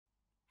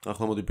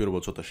ახლა მოდი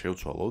პირობად ცოტა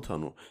შევცვალოთ,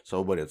 ანუ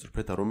საუბარია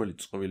წრფეთა, რომელიც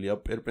წყვილია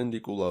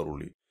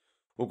პერპენდიკულარული.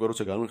 უკვე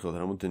როცა განვიხილოთ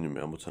რამოდენიმე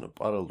ამოცანა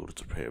პარალელურ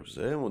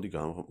წრფეებზე, მოდი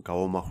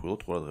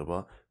გავამახვილოთ ყურადღება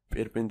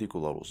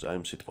პერპენდიკულარულზე. აი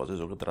ამ სიტყვაზე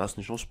ზოგადად რას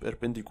ნიშნავს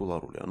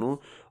პერპენდიკულარული? ანუ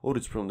ორი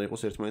წრფე უნდა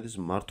იყოს ერთმანეთის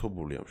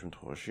მართობული ამ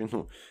შემთხვევაში.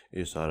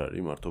 ეს არ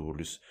არის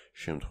მართობულის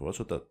შემთხვევა,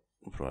 ცოტა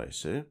უფრო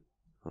ესე.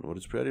 ანუ ორი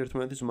წრფე არის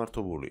ერთმანეთის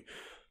მართობული.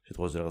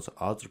 სიტყვაზე რაღაცა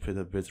A წრფე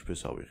და B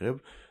წრფეს ავიღებ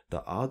და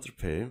A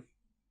წრფე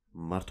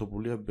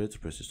მართობულია B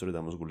წრფეს, სწორედ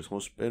ამას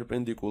გულისხმობს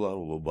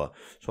პერპენდიკულარულობა.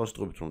 სხვა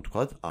სიტყვებით რომ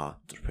ვთქვათ, A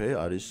წრფე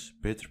არის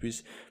B წრფის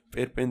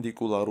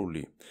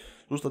პერპენდიკულარული.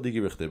 ზუსტად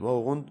იგივე ხდება,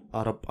 ოღონდ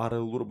არა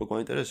პარალელურობა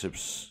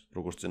გვაინტერესებს,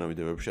 როგორც წინა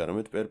ვიდეოებში,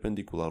 არამედ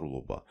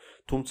პერპენდიკულარულობა.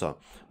 თუმცა,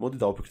 მოდი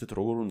დავფიქრდეთ,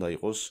 როგორ უნდა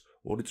იყოს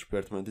ორი წრფე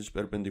ერთმანეთის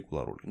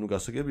პერპენდიკულარული.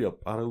 გასაგებია,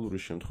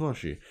 პარალელურის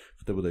შემთხვევაში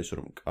ხდებოდა ისე,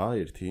 რომ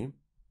K1,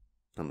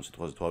 ანუ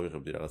სიტყვაზე თუ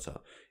ავიღებდი რაღაცა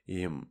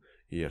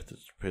M1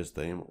 წრფეს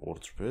და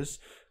M2 წრფეს,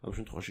 ამ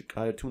შემთხვევაში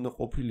K1 უნდა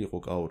ყოფილიყო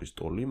K2-ის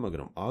ტოლი,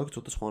 მაგრამ აქ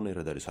ცოტა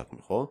სხვანაირად არის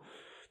საქმე, ხო?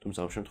 თუმცა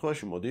ამ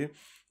შემთხვევაში მოდი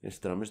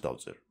ესეთ რამეს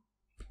დავწერ.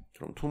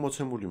 რომ თუ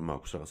მოცემული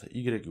მაქვს რაღაცა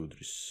Y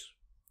უდრის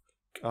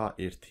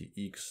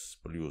K1x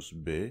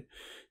 + B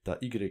და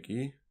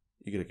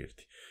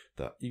Y1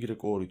 და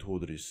Y2 თუ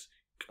უდრის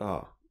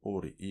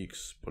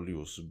K2x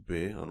 + B,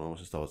 ანუ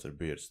ამასაც დავაწერ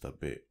B1-ს და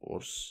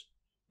B2-ს,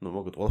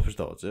 მოგეთ ყველაფერს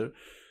დავაწერ,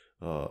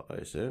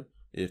 ესე,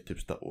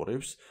 ერთებს და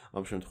ორებს,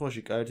 ამ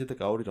შემთხვევაში K1 და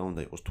K2 რა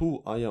უნდა იყოს? თუ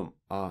აი ამ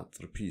A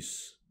წრფის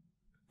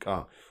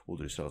K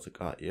უდრის რაღაცა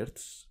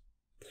K1-ს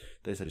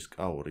და ეს არის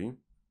K2,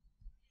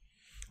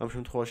 ამ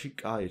შემთხვევაში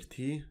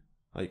K1,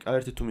 აი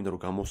K1 თუ მინდა რომ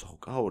გამოვსახო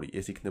K2,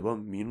 ეს იქნება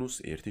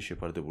 -1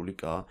 შეფარდებული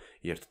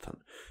K1-თან.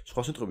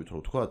 სხვა სიტყვებით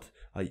რომ ვთქვათ,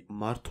 აი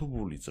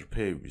მართობული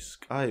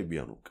წრფეების K-ები,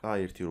 ანუ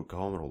K1 რო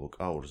გავამრავლო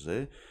K2-ზე,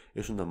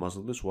 ეს უნდა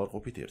მაზლდეს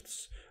უარყოფით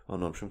 1-ს.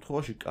 ანუ ამ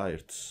შემთხვევაში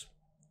K1-ს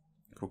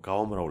რო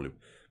გავამრავლებ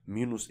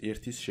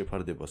 -1-ის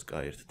შეფარდებას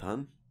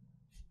K1-თან,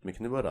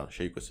 მექნება რა?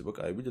 შეიკვეცება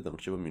K-ები და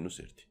დამრჩება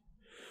 -1.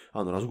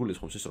 ანუ რას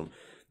გულისხმობს ის, რომ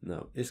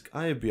ეს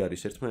K-ები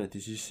არის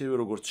ერთმანეთის ისევე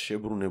როგორც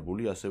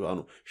შებრუნებული, ასევე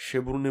ანუ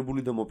შებრუნებული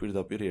და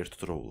მოპირდაპირი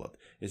ერთდროულად.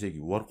 ესე იგი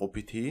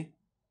უარყოფითი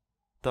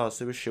და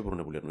ასევე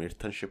შებრუნებული, ანუ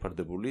ერთთან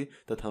შეფარდებული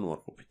და თან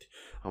უარყოფითი.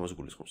 ამას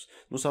გულისხმობს.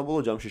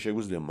 საბოლოო ჯამში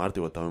შეგვიძლია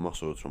მარტივად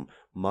დავემახსოვროთ, რომ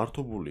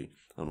მართობული,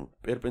 ანუ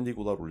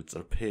პერპენდიკულარული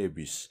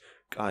წრფეების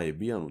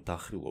K-ები, ანუ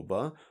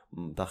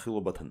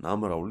დახრილობათა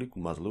ნამრავლი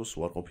გვაძლევს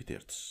უარყოფით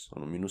 1-ს,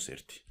 ანუ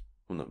 -1.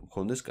 უნდა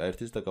მქონდეს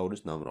K1-ის და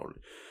K2-ის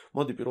ნამრავლი.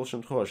 მოდი პირველ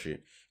შემთხვევაში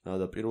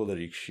და პირველ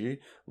რიგში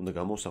უნდა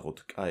გამოვსახოთ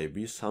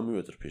K-ები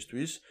სამივე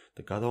წრფისთვის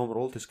და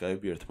გადავამრავლოთ ეს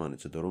K-ები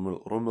ერთმანეთზე და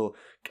რომელ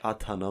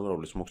K-თან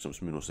ნამრავლის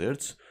მოგცემს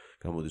 -1-ს,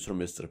 გამოდის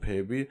რომ ეს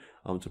წრფეები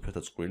ამ წრფეთა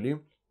წყვილი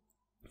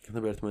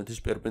იქნება ერთმანეთის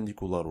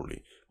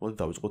პერპენდიკულარული. მოდი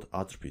დავიწყოთ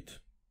A წრფით.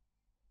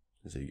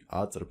 ესე იგი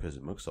A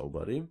წრფეზე მაქვს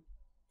საუბარი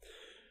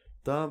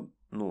და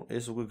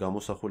ეს უკვე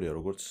გამოსახულია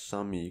როგორც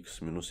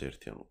 3x -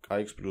 1, ანუ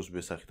kx +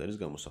 b სახით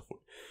არის გამოსახული.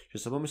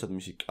 შესაბამისად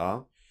მისი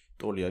k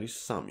ტოლი არის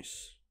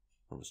 3-ის.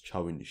 ამას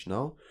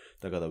ჩავინიშნავ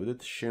და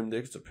გადავიდეთ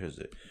შემდეგ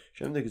წრფეზე.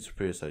 შემდეგი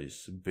წრფე ეს არის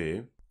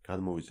b,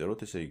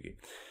 გადმოვიწეროთ, ესე იგი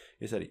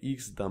ეს არის x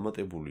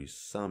დამატებული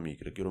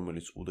 3y,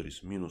 რომელიც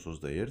უდრის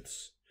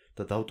 -21-ს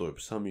და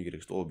დავტოვებ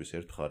 3y ტოლობის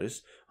ერთ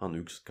მხარეს,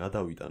 ანუ x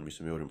გადავიტან მის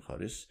მეორე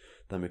მხარეს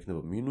და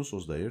მექნება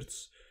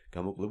 -21-ს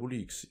გამოკლებული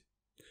x.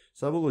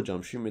 საბოლოო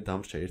ჯამში მე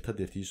დამრჩა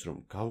ერთადერთი ის,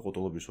 რომ გავყო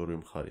ტოლობის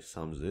ორივე მხარის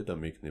 3-ზე და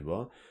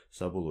მექნება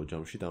საბოლოო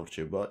ჯამში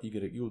დამრჩება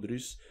y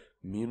უდრის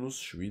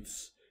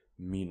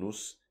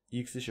 -7-ს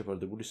x-ის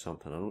შეფარდებული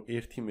 3-თან, ანუ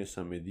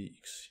 1/3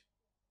 x.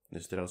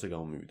 ეს რაღაცა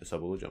გამომივიდა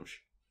საბოლოო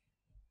ჯამში.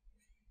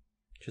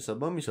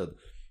 შესაბამისად,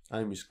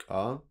 აი მის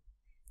k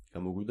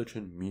გამოგვივიდა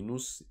ჩვენ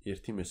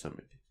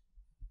 -1/3.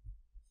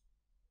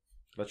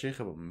 რაც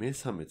შეეხება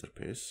მესამე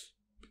წრფეს,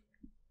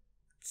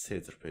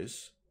 c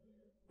წრფეს,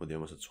 მოდი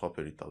ამასაც სხვა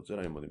ფერით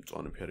დავწერ, აი მოდი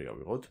მწვანე ფერი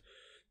ავიღოთ.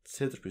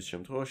 C წრფის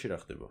შემთხვევაში რა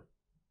ხდება?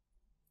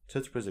 C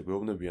წრფეზე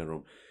გვეუბნებიან,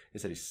 რომ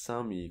ეს არის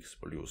 3x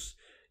 +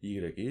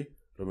 y,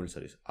 რომელიც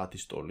არის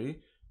 10-ის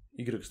ტოლი.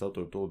 y-ს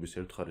დავტოვებ ტოლობის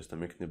ერთ მხარეს და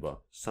მექნება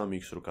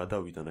 3x რო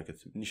გადავიდან,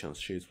 აქეთ ნიშანს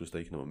შეიცვლეს და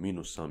იქნება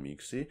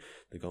 -3x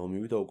და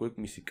გამომივიდა უკვე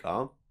მისი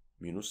k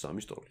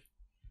 -3-ის ტოლი.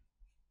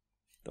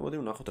 და მოდი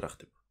ვნახოთ რა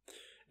ხდება.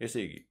 ესე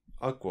იგი,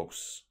 აქ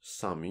გვაქვს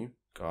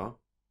 3k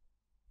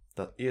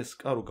და ეს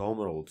k რო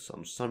გავამრავლოთ,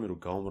 ანუ 3 რო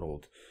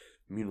გავამრავლოთ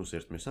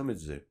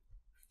 -1/3-ზე,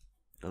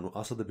 ანუ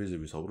ასა და ბ-ზე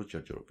ვისაუბროთ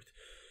ჯერჯერობით.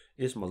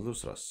 ეს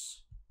მაძლევს რას?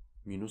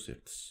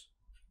 -1-ს.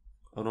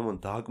 ანუ ამან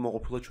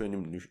დააკმაყოფილა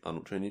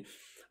ჩვენი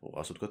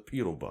ასე ვთქვათ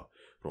პირობა,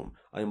 რომ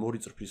აი ამ ორი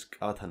წრფის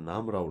k-თან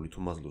ნამრავლი თუ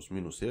მაძლევს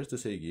 -1-ს,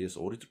 ესე იგი ეს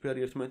ორი წრფე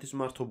არის ერთმანეთის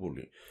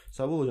მართობული.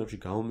 საბოლოო ჯამში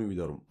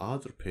გამომივიდა, რომ A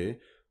წრფე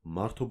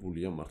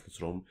მართობულია მართლაც,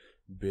 რომ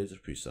B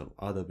წრფის, ანუ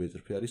A და B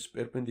წრფე არის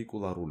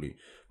პერპენდიკულარული,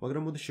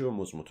 მაგრამ მოდი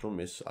შევამოწმოთ, რომ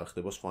ეს არ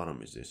ხდება სხვა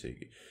რამეზე, ესე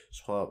იგი,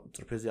 სხვა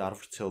წრფეზე არ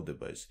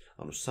ვრცელდება ეს.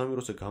 ანუ 3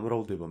 როცა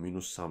გამრავლდება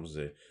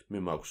 -3-ზე, მე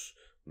მაქვს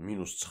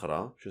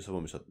 -9,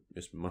 შესაბამისად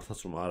ეს მართლაც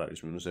რომ არ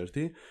არის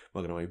 -1,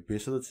 მაგრამ აი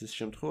B-სა და C-ის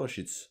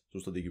შემთხვევაშიც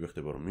ზუსტად იგივე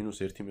ხდება, რომ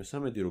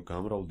 -1/3 რო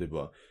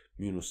გამრავლდება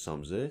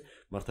 -3-ზე,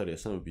 მართალია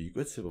 3-ები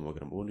იკვეცება,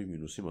 მაგრამ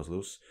 2 -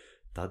 მაძლევს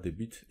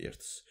დადებით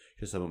 1-ს.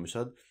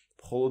 შესაბამისად,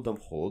 მხოლოდ და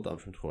მხოლოდ ამ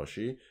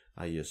შემთხვევაში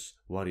აი ეს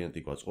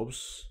ვარიანტი გვაწყობს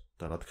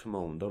და რა თქმა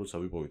უნდა, როცა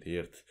ვიპოვეთ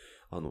 1,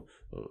 ანუ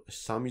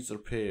 3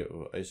 წრფე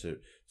ესე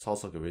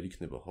ცალსახე ვერ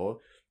იქნება, ხო?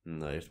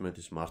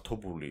 ერთმანეთის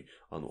მართობული,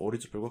 ანუ 2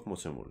 წრფე გვაქვს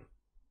მოცემული.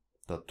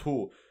 და თუ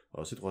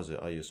სიტყვაზე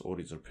აი ეს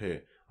 2 წრფე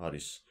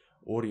არის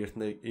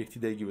 2 ერთი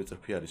და იგივე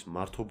წრფი არის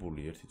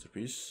მართობული ერთი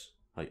წრფის,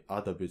 აი a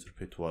და b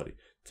წრფე თუ არის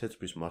c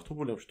წრფის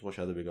მართობული, ამ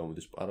შემთხვევაში a და b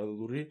გამოდის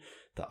პარალელური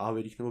და a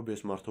ვერ იქნება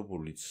b-ს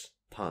მართობულიც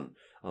თან.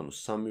 ანუ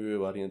სამივე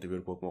ვარიანტი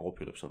ვერ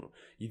გვაკმაყოფილებს, ანუ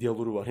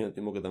იდეალური ვარიანტი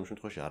მოგეთ ამ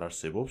შემთხვევაში არ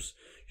არსებობს.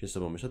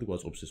 შესაბამისად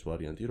გვაწყობს ეს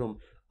ვარიანტი, რომ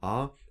a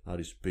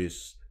არის b-ს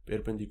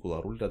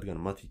პერპენდიკულარული, რადგან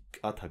მათი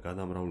კათა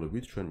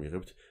გადამრავლებით ჩვენ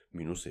მიღებთ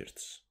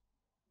 -1-ს.